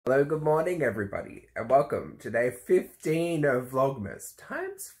Hello, good morning everybody, and welcome to day 15 of Vlogmas.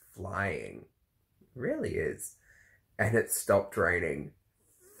 Time's flying. It really is. And it stopped raining.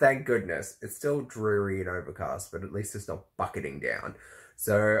 Thank goodness. It's still dreary and overcast, but at least it's not bucketing down.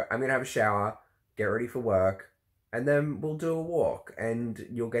 So I'm gonna have a shower, get ready for work, and then we'll do a walk, and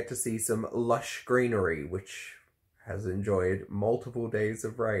you'll get to see some lush greenery, which has enjoyed multiple days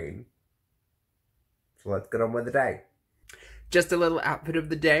of rain. So let's get on with the day. Just a little outfit of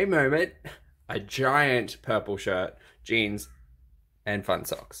the day moment. A giant purple shirt, jeans, and fun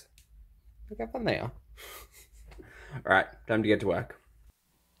socks. Look how fun they are. Alright, time to get to work.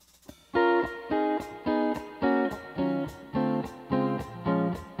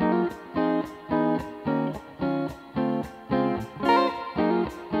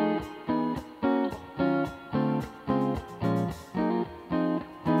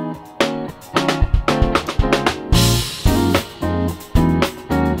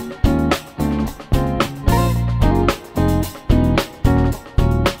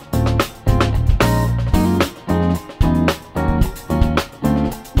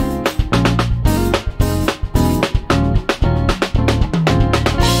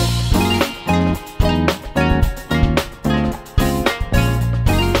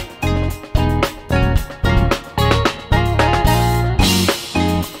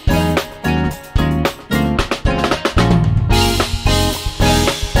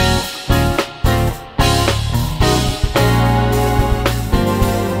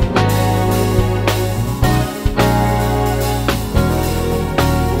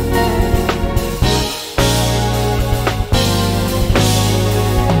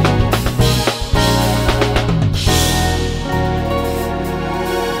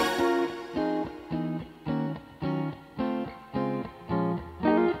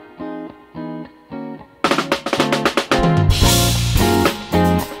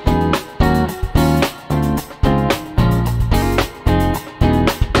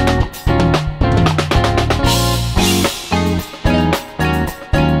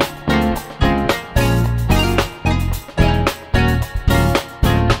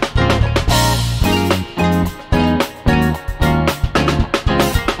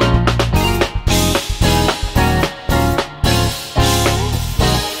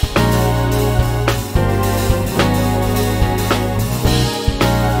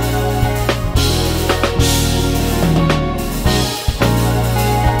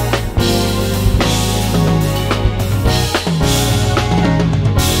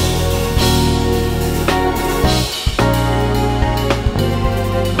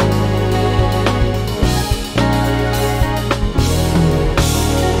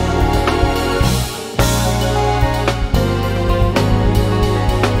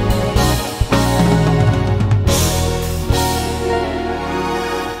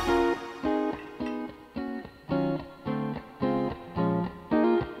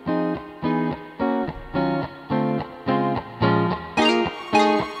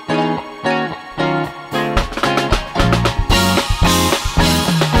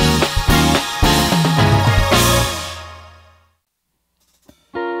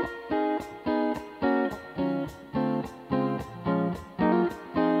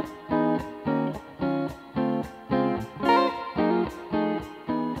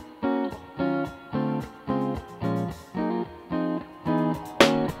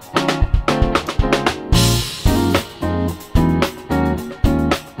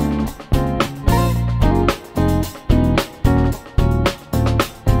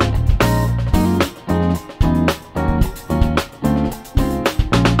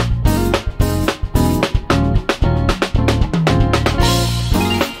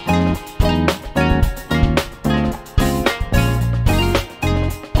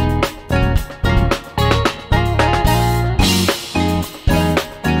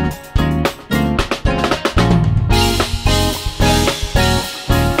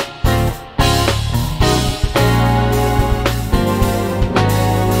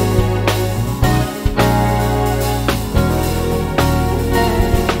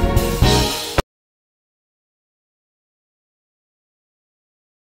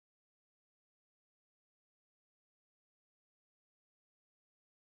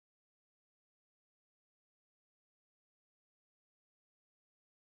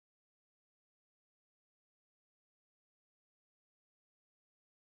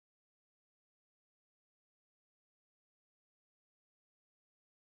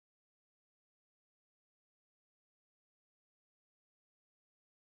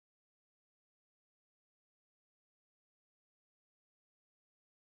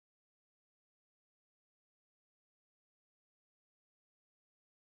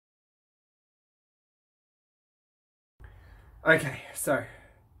 Okay, so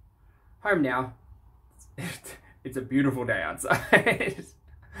home now. It's a beautiful day outside.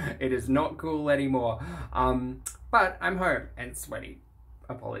 It is not cool anymore. But I'm home and sweaty.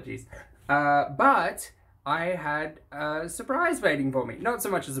 Apologies. But I had a surprise waiting for me. Not so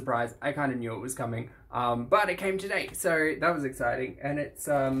much a surprise. I kind of knew it was coming. But it came today, so that was exciting. And it's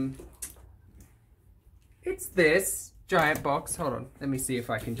this giant box. Hold on. Let me see if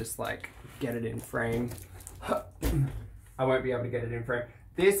I can just like get it in frame. I won't be able to get it in frame.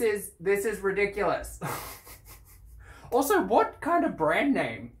 This is ridiculous. Also, what kind of brand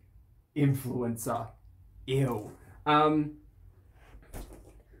name? Influencer. Ew.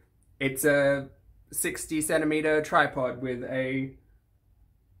 It's a 60 centimeter tripod with a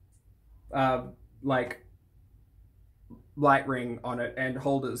like light ring on it and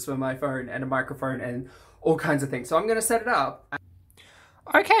holders for my phone and a microphone and all kinds of things. So I'm gonna set it up.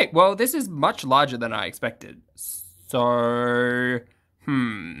 Okay, well, this is much larger than I expected. So,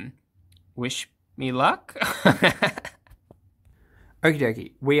 wish me luck. Okie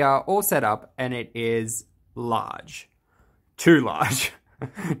dokie, we are all set up and it is large. Too large.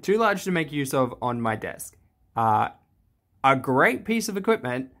 Too large to make use of on my desk. A great piece of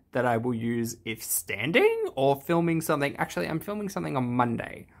equipment that I will use if standing or filming something. Actually, I'm filming something on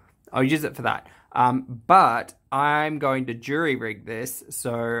Monday. I'll use it for that. But I'm going to jury rig this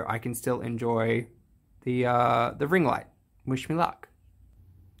so I can still enjoy the ring light. Wish me luck.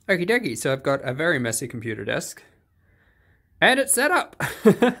 Okie dokie, so I've got a very messy computer desk. And it's set up!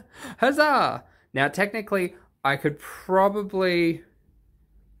 Huzzah! Now, technically, I could probably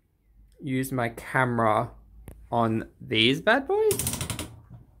use my camera on these bad boys.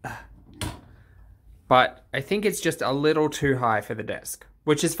 But I think it's just a little too high for the desk,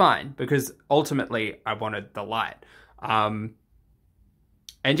 which is fine because ultimately I wanted the light. And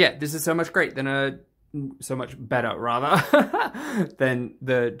yeah, this is so much better rather than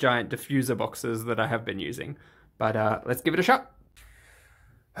the giant diffuser boxes that I have been using. But let's give it a shot.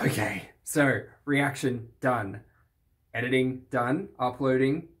 Okay, so reaction done. Editing done.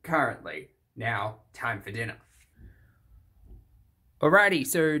 Uploading currently. Now, time for dinner. Alrighty,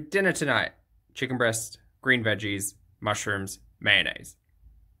 so dinner tonight. Chicken breast, green veggies, mushrooms, mayonnaise.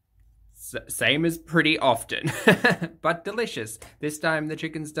 Same as pretty often, but delicious. This time the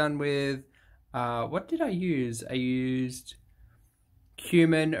chicken's done with, what did I use? I used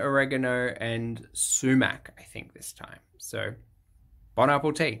cumin, oregano, and sumac, I think, this time. So, bon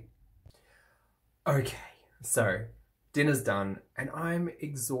appetit. Okay, so dinner's done, and I'm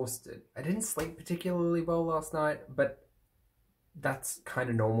exhausted. I didn't sleep particularly well last night, but that's kind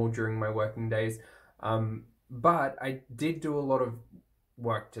of normal during my working days. But I did do a lot of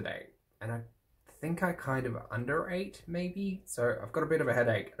work today, and I think I kind of underate, maybe. So I've got a bit of a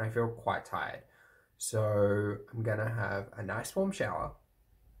headache, and I feel quite tired. So I'm gonna have a nice warm shower,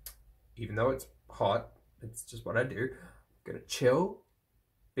 even though it's hot. It's just what I do. I'm gonna chill,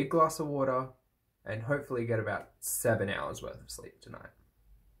 big glass of water, and hopefully get about 7 hours worth of sleep tonight.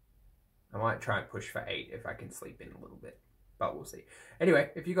 I might try and push for 8 if I can sleep in a little bit, but we'll see. Anyway,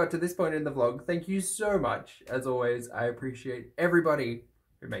 if you got to this point in the vlog, thank you so much. As always, I appreciate everybody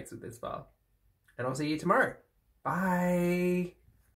who makes it this far. And I'll see you tomorrow. Bye.